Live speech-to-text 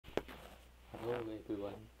Hello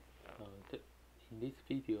everyone, in this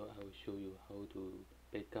video I will show you how to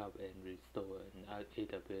backup and restore an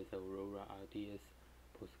AWS Aurora RDS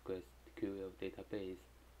PostgreSQL database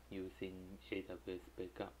using AWS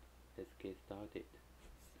Backup. Let's get started.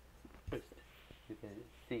 First, you can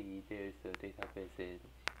see there is a database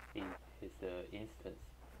and it is an instance,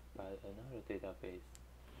 but another database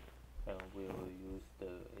will use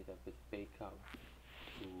the AWS Backup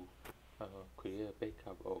to create a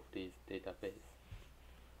backup of this database.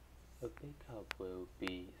 A backup will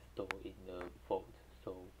be stored in the vault,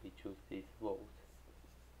 so we choose this vault.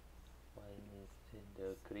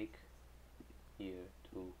 Once click here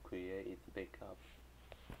to create its backup.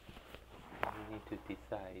 We need to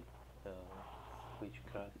decide which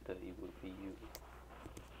cluster it will be used.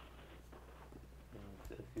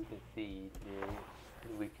 And as you can see,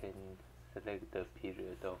 we can select the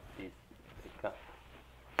period of this backup.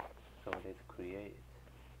 So let's create it.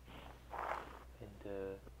 And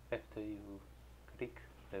after you click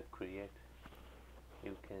the create,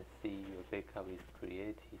 you can see your backup is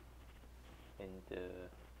created, and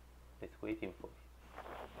it's waiting for it.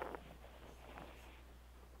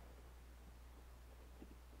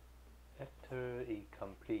 After it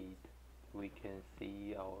complete, we can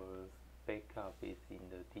see our backup is in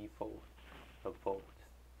the default vault,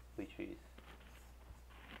 which is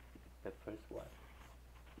the first one.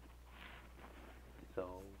 So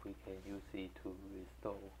we can use it to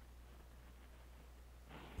restore.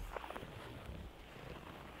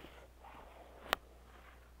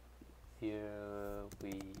 Here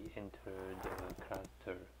we enter the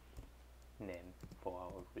cluster name for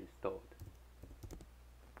our restored,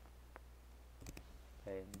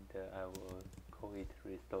 and I will call it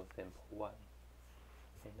restore sample 1.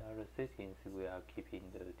 And other settings, we are keeping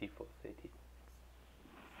the default setting.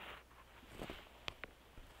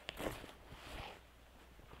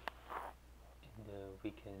 We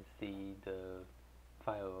can see the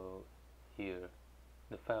file here.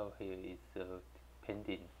 The file here is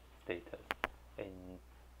pending status, and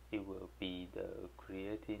it will be the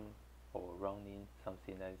creating or running,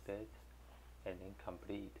 something like that, and then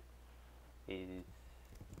complete. It is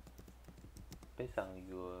based on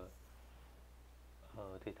your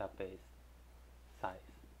database size.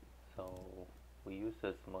 So we use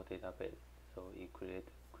a small database, so it creates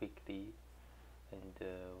quickly, and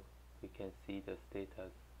we can see the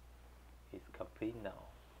status is complete now.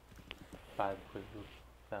 But when you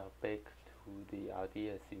back to the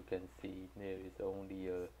RDS, you can see there is only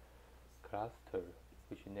a cluster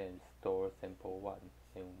which named store sample 1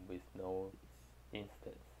 and with no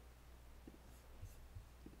instance.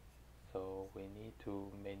 So we need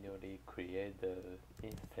to manually create the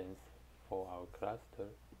instance for our cluster.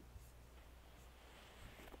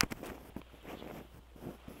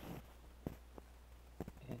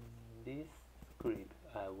 This script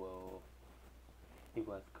it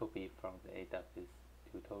was copied from the AWS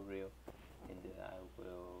tutorial, and I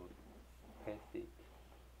will paste it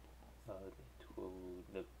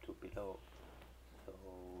to below. So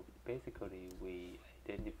basically we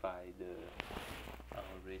identify the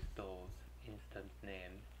restore instance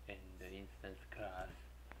name and the instance class,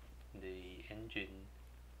 the engine,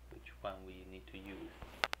 which one we need to use,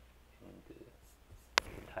 and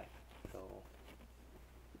type. So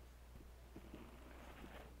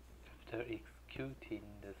after executing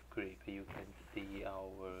the script, you can see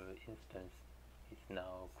our instance is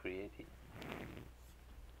now created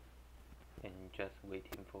and just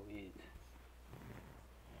waiting for it.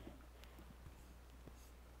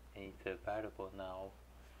 And it's available now.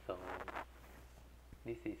 So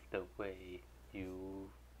this is the way you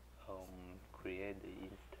create the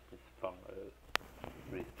instance from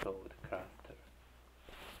a restored cluster.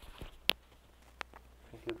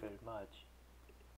 Thank you very much.